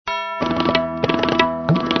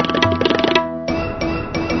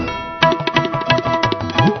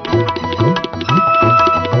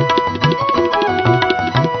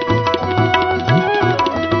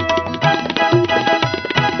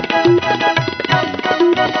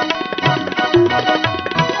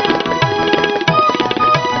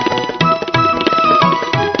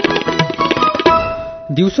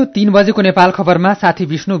दिउँसो 3 बजेको नेपाल खबरमा साथी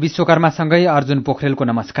विष्णु विश्वकर्मासँगै अर्जुन पोखरेलको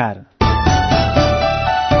नमस्कार।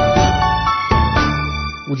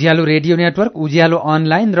 उज्यालो रेडियो नेटवर्क, उज्यालो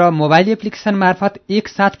अनलाइन र मोबाइल एप्लिकेशन मार्फत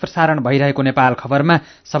एकसाथ प्रसारण भइरहेको नेपाल खबरमा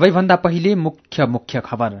सबैभन्दा पहिले मुख्य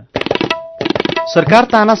खबर। सरकार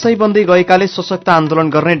तानाशाही बन्दै गएकाले सशक्त आन्दोलन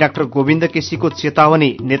गर्ने डाक्टर गोविन्द केसीको चेतावनी।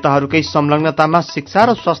 नेताहरूकै संलग्नतामा शिक्षा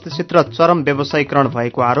र स्वास्थ्य क्षेत्र चरम व्यवसायीकरण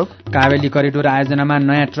भएको आरोप। कावेली करिडोर आयोजनामा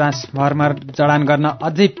नयाँ ट्रान्सफर्मर जडान गर्न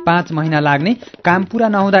अझै 5 महिना लाग्ने। काम पूरा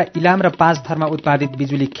नहुँदा इलाम र 5 थरमा उत्पादित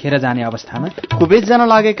बिजुली खेर जाने अवस्थामा। कुवेत जान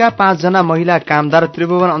लागेका 5 जना महिला कामदार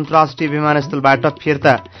त्रिभुवन अन्तर्राष्ट्रिय विमानस्थलबाट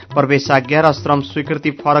फिर्ता। प्रवेशाज्ञा र श्रम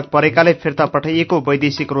स्वीकृति फरक परेकाले फिर्ता पठाइएको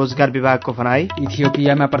वैदेशिक रोजगार विभागको भनाई।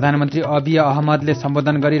 इथियोपियामा प्रधानमन्त्री अबिय अहमदले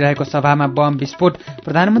सम्बोधन गरिरहेको सभामा बम विस्फोट।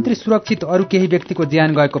 प्रधानमन्त्री सुरक्षित, अरू केही व्यक्तिको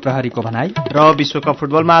ज्यान गएको प्रहरीको भनाई। र विश्वकप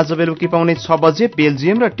फुटबलमा आज बेलुकी पाउने 6 बजे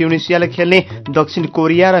बेल्जियम र ट्युनिसियाले खेल्ने। दक्षिण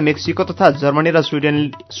कोरिया र मेक्सिको तथा जर्मनी र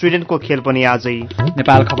स्विडेनको खेल पनि आजै।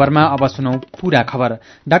 नेपाल खबरमा अब सुनौ पूरा खबर।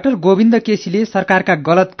 डाक्टर गोविन्द केसीले सरकारका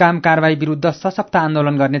गलत काम कारबाही विरुद्ध सशक्त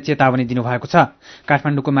आन्दोलन गर्ने चेतावनी दिनुभएको छ।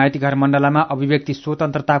 काठमाडौँको माइतीघर मण्डलामा अभिव्यक्ति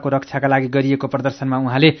स्वतन्त्रताको रक्षाका लागि गरिएको प्रदर्शनमा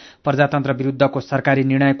उहाँले प्रजातन्त्र विरुद्धको सरकारी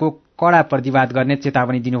निर्णयको कड़ा प्रतिवाद गर्ने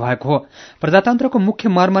चेतावनी दिनुभएको हो। प्रजातन्त्रको मुख्य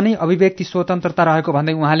मर्म नै अभिव्यक्ति स्वतन्त्रता रहेको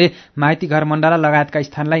भन्दै उहाँले माइतीघर मण्डला लगायतका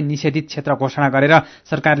स्थानलाई निषेधित क्षेत्र घोषणा गरेर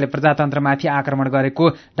सरकारले प्रजातन्त्रमाथि आक्रमण गरेको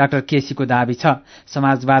डाक्टर केसीको दाबी छ।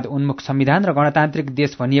 समाजवाद उन्मुख संविधान र गणतान्त्रिक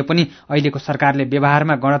देश भनिए पनि अहिलेको सरकारले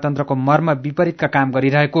व्यवहारमा गणतन्त्रको मर्म विपरीतका काम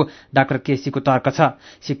गरिरहेको डाक्टर केसीको तर्क छ।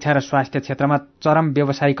 शिक्षा र स्वास्थ्य क्षेत्रमा चरम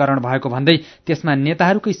व्यवसायीकरण भएको भन्दै त्यसमा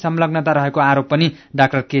नेताहरूकै संलग्नता रहेको आरोप पनि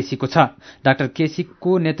डाक्टर केसीको छ। डाक्टर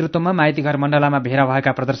केसीको नेतृत्वमा माइतीघर मण्डलामा भेला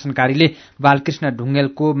भएका प्रदर्शनकारीले बालकृष्ण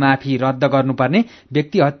ढुङ्गेलको माफी रद्द गर्नुपर्ने,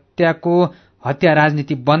 व्यक्ति हत्या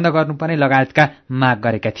राजनीति बन्द गर्नुपर्ने लगायतका माग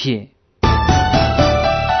गरेका थिए।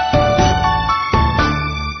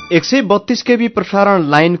 132 केबी प्रसारण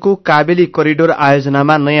लाइनको काबेली करिडोर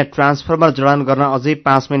आयोजनामा नयाँ ट्रान्सफर्मर जडान गर्न अझै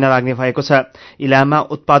 5 महिना लाग्ने भएको छ। इलाममा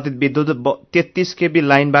उत्पादित विद्युत 33 केबी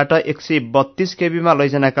लाइनबाट 132 केबीमा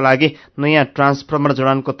लैजानका लागि नयाँ ट्रान्सफर्मर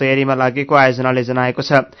जडानको तयारीमा लागेको आयोजनाले जनाएको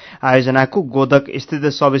छ। आयोजनाको गोदक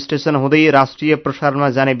स्थित सब स्टेशन हुँदै राष्ट्रिय प्रसारणमा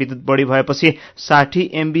जाने विद्युत बढी भएपछि 60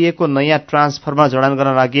 MVA को नयाँ ट्रान्सफर्मर जडान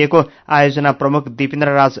गर्न लागि आयोजना प्रमुख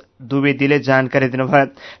दिपेन्द्र राज द्विवेदीले जानकारी दिनुभयो।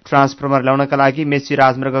 ट्रान्सफर्मर ल्याउनका लागि मेची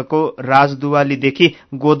राजमार्ग राजदुवालीदेखि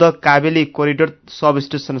गोदक काबेली कोरिडोर सब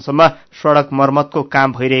स्टेशनसम्म सड़क मर्मतको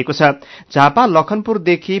काम भइरहेको छ। झापा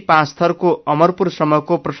लखनपुरदेखि 5 थरको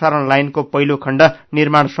अमरपुरसम्मको प्रसारण लाइनको पहिलो खण्ड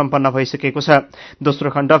निर्माण सम्पन्न भइसकेको छ। दोस्रो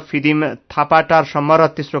खण्ड फिदिम थापाटारसम्म र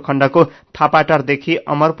तेस्रो खण्डको थापाटारदेखि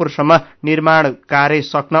अमरपुरसम्म निर्माण कार्य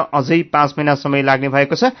सक्न अझै 5 महिना समय लाग्ने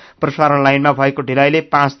भएको छ। प्रसारण लाइनमा भएको ढिलाइले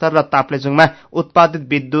 5 थर र ताप्लेजुङमा उत्पादित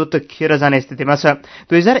विद्युत खेर जाने स्थितिमा छ।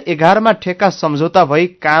 2011 मा ठेक्का सम्झौता भई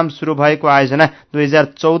काम शुरू भएको आयोजना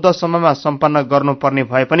 2014 सम्ममा सम्पन्न गर्नुपर्ने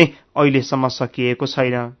भए पनि अहिलेसम्म सकिएको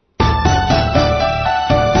छैन।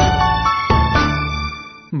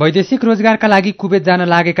 वैदेशिक रोजगारका लागि कुवेत जान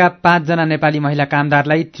लागेका 5 जना नेपाली महिला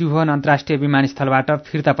कामदारलाई त्रिभुवन अन्तर्राष्ट्रिय विमानस्थलबाट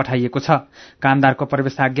फिर्ता पठाइएको छ। कामदारको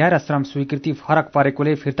प्रवेशाज्ञा र श्रम स्वीकृति फरक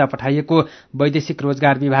परेकोले फिर्ता पठाइएको वैदेशिक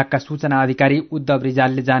रोजगार विभागका सूचना अधिकारी उद्धव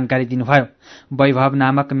रिजालले जानकारी दिनुभयो। वैभव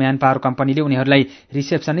नामक म्यान पावर कम्पनीले उनीहरूलाई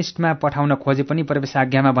रिसेप्सनिस्टमा पठाउन खोजे पनि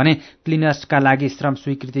प्रवेशाज्ञामा भने क्लिनर्सका लागि श्रम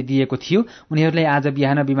स्वीकृति दिएको थियो। उनीहरूलाई आज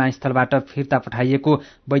बिहान विमानस्थलबाट फिर्ता पठाइएको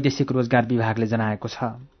वैदेशिक रोजगार विभागले जनाएको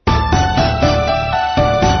छ।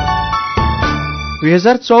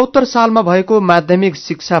 2074 सालमा भएको माध्यमिक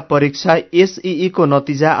शिक्षा परीक्षा एसईई को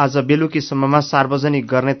नतिजा आज बेलुकीसम्ममा सार्वजनिक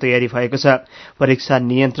गर्ने तयारी भएको छ। परीक्षा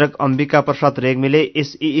नियन्त्रक अम्बिका प्रसाद रेग्मीले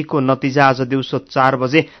एसईई को नतिजा आज दिउँसो 4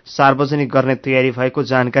 बजे सार्वजनिक गर्ने तयारी भएको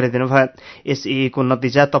जानकारी दिनुभयो। एसईई को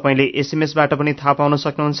नतिजा तपाईले एसएमएसबाट पनि थाहा पाउन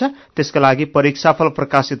सक्नुहुन्छ। त्यसका लागि परीक्षाफल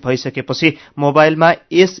प्रकाशित भइसकेपछि मोबाइलमा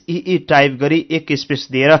एसईई टाइप गरी 1 स्पेस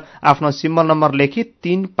दिएर आफ्नो सिम्बल नम्बर लेखी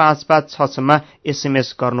 3556 मा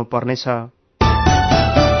एसएमएस गर्नुपर्नेछ।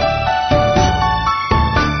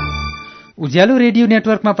 उज्यालो रेडियो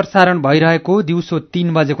नेटवर्कमा प्रसारण भइरहेको दिउँसो 3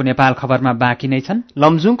 बजेको नेपाल खबरमा बाँकी नै छन्।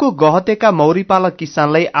 लमजुङको गहतेका मौरीपालक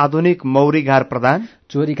किसानलाई आधुनिक मौरीघार प्रदान।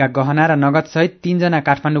 चोरीका गहना र नगद सहित 3 जना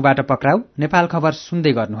काठमाडौँबाट पक्राउ। नेपाल खबर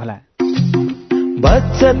सुन्दै गर्नुहोला।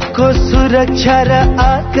 बचतको सुरक्षा र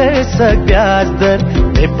आकर्षक ब्याज दर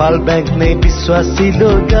नेपाल बैंक नै विश्वासिलो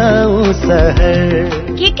गाउँ सहर।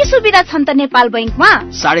 के सुविधा छन् त नेपाल बैंकमा?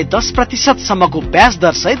 10.5% सम्मको ब्याज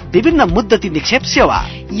दर सहित विभिन्न मुद्दती निक्षेप सेवा,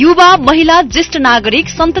 युवा, महिला, ज्येष्ठ नागरिक,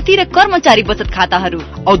 सन्तति र कर्मचारी बचत खाताहरू,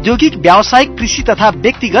 औद्योगिक, व्यावसायिक, कृषि तथा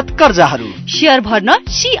व्यक्तिगत कर्जाहरू, शेयर भर्न,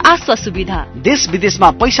 सी आस्वा सुविधा, देश विदेशमा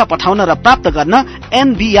पैसा पठाउन र प्राप्त गर्न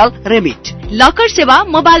एनबीएल रेमिट, लकर सेवा,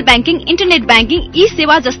 मोबाइल ब्याङ्किङ, इन्टरनेट ब्याङ्किङ, ई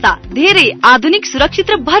सेवा जस्ता धेरै आधुनिक,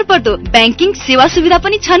 सुरक्षित र भरपर्दो ब्याङ्किङ सेवा सुविधा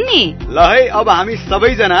पनि छन् नि। ल है, अब हामी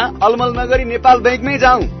सबैजना अलमल नगरी नेपाल ब्याङ्कमै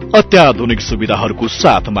जाउँ। अत्याधुनिक सुविधाहरूको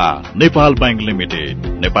साथमा नेपाल ब्याङ्क लिमिटेड,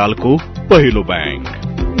 नेपालको पहिलो ब्याङ्क।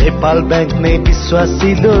 नेपाल ब्याङ्क नै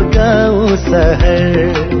विश्वासिलो गाउँ सहर।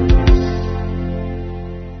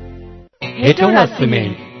 हेटौँडा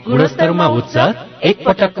सिमेन्ट गुणस्तरमा उच्च, एक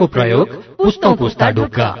पटकको प्रयोग, पुस्तौं पुस्ता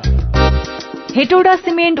ढुक्का। हेटौडा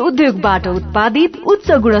सिमेन्ट उद्योगबाट उत्पादित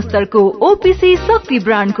उच्च गुणस्तरको ओपीसी शक्ति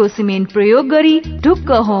ब्रान्डको सिमेन्ट प्रयोग गरी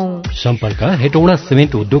ढुक्क हौं। सम्पर्क हेटौडा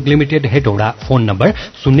सिमेन्ट उद्योग लिमिटेड, हेटौडा। Phone number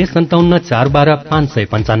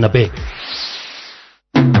 057412555।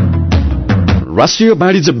 राष्ट्रिय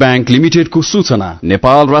वाणिज्य ब्याङ्क लिमिटेडको सूचना।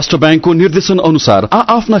 नेपाल राष्ट्र ब्याङ्कको निर्देशन अनुसार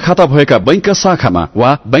आफ्ना खाता भएका बैंकका शाखामा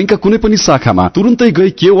वा बैंकका कुनै पनि शाखामा तुरुन्तै गई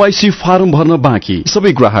केवाईसी फारम भर्न बाँकी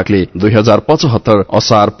सबै ग्राहकले 2075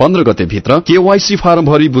 असार 15 गते भित्र केवाईसी फारम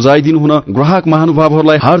भरि बुझाइदिनु हुन ग्राहक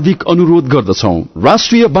महानुभावहरूलाई हार्दिक अनुरोध गर्दछौं।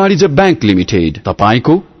 राष्ट्रिय वाणिज्य ब्याङ्क लिमिटेड,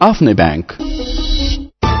 तपाईको आफ्नै ब्याङ्क।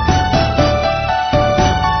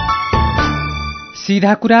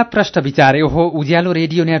 सीधा कुरा, प्रश्न विचार हो उज्यालो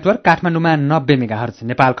रेडियो नेटवर्क काठमाडौँमा 90 मेगाहर्ज।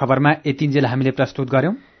 नेपाल खबरमा यतिन्जेल हामीले प्रस्तुत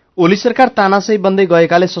गर्यौं। ओली सरकार तानासै बन्दै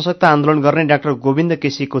गएकाले सशक्त आन्दोलन गर्ने डाक्टर गोविन्द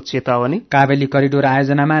केसीको चेतावनी। काबेली करिडोर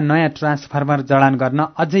आयोजनामा नयाँ ट्रान्सफर्मर जडान गर्न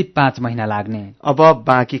अझै 5 महिना लाग्ने। अब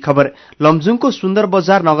बाँकी खबर। लमजुङको सुन्दर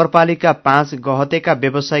बजार नगरपालिका 5 गहतेका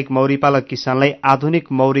व्यावसायिक मौरीपालक किसानलाई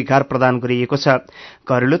आधुनिक मौरी घर प्रदान गरिएको छ।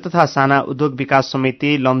 घरेलु तथा साना उद्योग विकास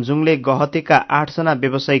समिति लमजुङले गहतेका 8 जना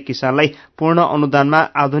व्यावसायिक किसानलाई पूर्ण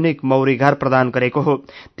अनुदानमा आधुनिक मौरी घर प्रदान गरेको हो।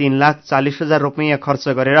 3,40,000 रुपियाँ खर्च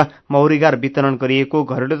गरेर मौरी घर वितरण गरिएको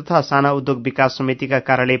घरेलु तथा साना उद्योग विकास समितिका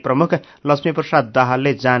कार्यालय प्रमुख लक्ष्मी प्रसाद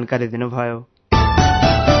दाहालले जानकारी दिनुभयो।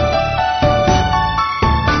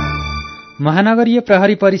 महानगरीय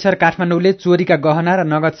प्रहरी परिसर काठमाडौँले चोरीका गहना र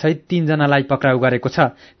नगद सहित 3 जनालाई पक्राउ गरेको छ।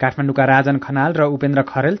 काठमाडौँका राजन खनाल र उपेन्द्र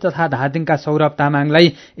खरेल तथा धादिङका सौरभ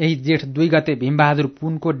तामाङलाई यही जेठ 2 गते भीमबहादुर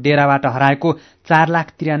पुनको डेराबाट हराएको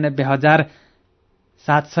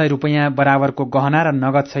 4,93,700 रुपियाँ बराबरको गहना र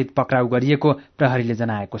नगद सहित पक्राउ गरिएको प्रहरीले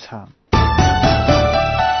जनाएको छ।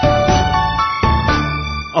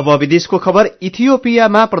 अब विदेशको खबर।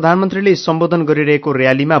 इथियोपियामा प्रधानमन्त्रीले सम्बोधन गरिरहेको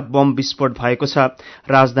र्यालीमा बम विस्फोट भएको छ।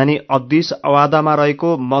 राजधानी अद्दिस अवादामा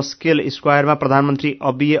रहेको मस्केल स्क्वायरमा प्रधानमन्त्री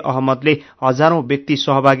अबिय अहमदले हजारौं व्यक्ति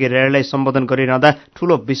सहभागी र्यालीलाई सम्बोधन गरिरहँदा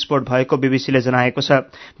ठूलो विस्फोट भएको बीबीसीले जनाएको छ।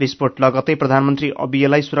 विस्फोट लगत्तै प्रधानमन्त्री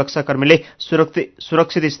अबियलाई सुरक्षाकर्मीले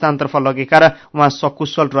सुरक्षित स्थानतर्फ लगेका र उहाँ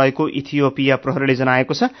सकुशल रहेको इथियोपिया प्रहरीले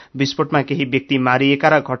जनाएको छ। विस्फोटमा केही व्यक्ति मारिएका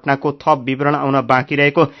र घटनाको थप विवरण आउन बाँकी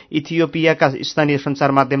रहेको इथियोपियाका स्थानीय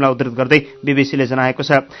सञ्चार माध्यमलाई उद्धृत गर्दै बीबीसीले जनाएको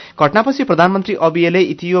छ। घटनापछि प्रधानमन्त्री अबियले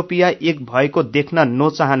इथियोपिया एक भएको देख्न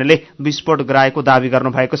नचाहनेले विस्फोट गराएको दावी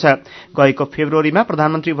गर्नुभएको छ। गएको फेब्रुअरीमा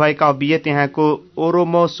प्रधानमन्त्री भएका अबिय त्यहाँको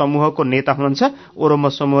ओरोमो समूहको नेता हुनुहुन्छ। ओरोमो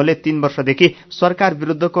समूहले 3 वर्षदेखि सरकार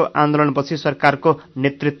विरुद्धको आन्दोलनपछि सरकारको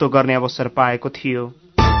नेतृत्व गर्ने अवसर पाएको थियो।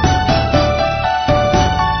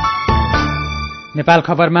 नेपाल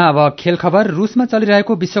खबरमा अब खेल खबर। रूसमा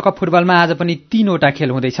चलिरहेको विश्वकप फुटबलमा आज पनि 3वटा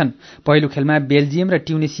खेल हुँदैछन्। पहिलो खेलमा बेल्जियम र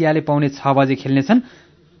ट्युनिसियाले पाउने 6 बजे खेल्नेछन्।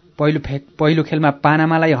 पहिलो खेलमा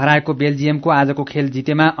पानामालाई हराएको बेल्जियमको आजको खेल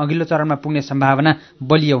जितेमा अघिल्लो चरणमा पुग्ने सम्भावना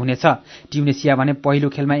बलियो हुनेछ। ट्युनिसिया भने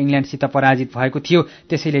पहिलो खेलमा इङ्ल्यान्डसित पराजित भएको थियो,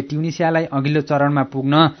 त्यसैले ट्युनिसियालाई अघिल्लो चरणमा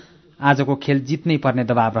पुग्न आजको खेल जित्नै पर्ने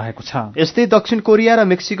दबाव रहेको छ। यस्तै दक्षिण कोरिया र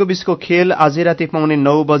मेक्सिको बीचको खेल आज राति पाउने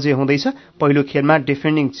 9 बजे हुँदैछ। पहिलो खेलमा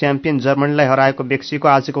डिफेन्डिङ च्याम्पियन जर्मनीलाई हराएको मेक्सिको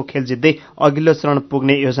आजको खेल जित्दै अघिल्लो चरण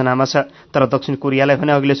पुग्ने योजनामा छ। तर दक्षिण कोरियालाई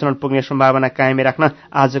भने अघिल्लो चरण पुग्ने सम्भावना कायमै राख्न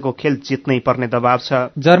आजको खेल जित्नै पर्ने दबाव छ।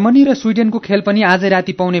 जर्मनी र स्विडेनको खेल पनि आज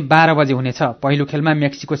राति पाउने 12 बजे हुनेछ। पहिलो खेलमा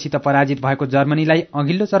मेक्सिकोसित पराजित भएको जर्मनीलाई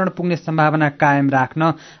अघिल्लो चरण पुग्ने सम्भावना कायम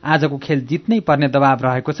राख्न आजको खेल जित्नै पर्ने दबाव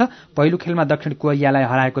रहेको छ। पहिलो खेलमा दक्षिण कोरियालाई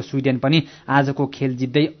हराएको स्विडेन पनि आजको खेल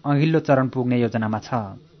जित्दै अघिल्लो चरण पुग्ने योजनामा छ।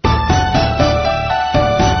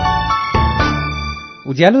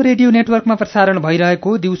 उज्यालो रेडियो नेटवर्कमा प्रसारण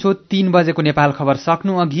भइरहेको दिउँसो 3 बजेको नेपाल खबर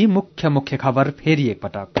सक्नु अघि मुख्य खबर फेरि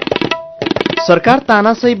एकपटक। सरकार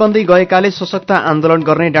तानासै बन्दै गएकाले सशक्त आन्दोलन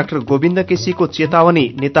गर्ने डाक्टर गोविन्द केसीको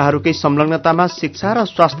चेतावनी। नेताहरूकै संलग्नतामा शिक्षा र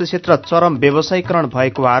स्वास्थ्य क्षेत्र चरम व्यवसायीकरण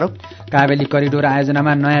भएको आरोप। काबेली करिडोर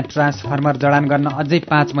आयोजनामा नयाँ ट्रान्सफर्मर जडान गर्न अझै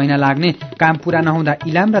 5 महिना लाग्ने। काम पूरा नहुँदा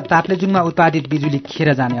इलाम र ताप्लेजुङमा उत्पादित बिजुली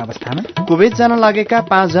खेर जाने अवस्थामा। कुवेत जान लागेका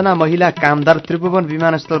 5 जना महिला कामदार त्रिभुवन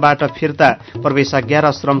विमानस्थलबाट फिर्ता। प्रवेशाज्ञा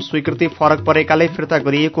र श्रम स्वीकृति फरक परेकाले फिर्ता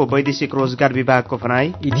गरिएको वैदेशिक रोजगार विभागको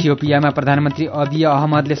भनाई। इथियोपियामा प्रधानमन्त्री अबिय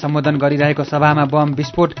अहमदले सम्बोधन गरिरहेको सभामा बम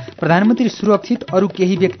विस्फोट, प्रधानमन्त्री सुरक्षित, अरू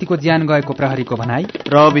केही व्यक्तिको ज्यान गएको प्रहरीको भनाई।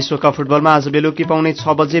 र विश्वकप फुटबलमा आज बेलुकी पाउने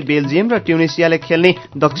 6 बजे बेल्जियम र ट्युनिसियाले खेल्ने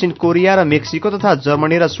दक्षिण कोरिया र मेक्सिको तथा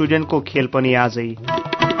जर्मनी र स्विडेनको खेल पनि आजै।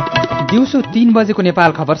 दिउँसो 3 बजेको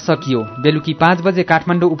नेपाल खबर सकियो। बेलुकी 5 बजे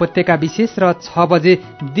काठमाडौँ उपत्यका विशेष र 6 बजे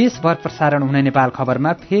देशभर प्रसारण हुने नेपाल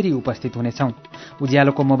खबरमा फेरि उपस्थित हुनेछौं।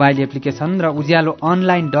 उज्यालोको मोबाइल एप्लिकेशन र उज्यालो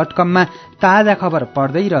online.com-मा ताजा खबर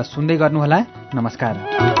पढ्दै र सुन्दै गर्नुहोला। नमस्कार।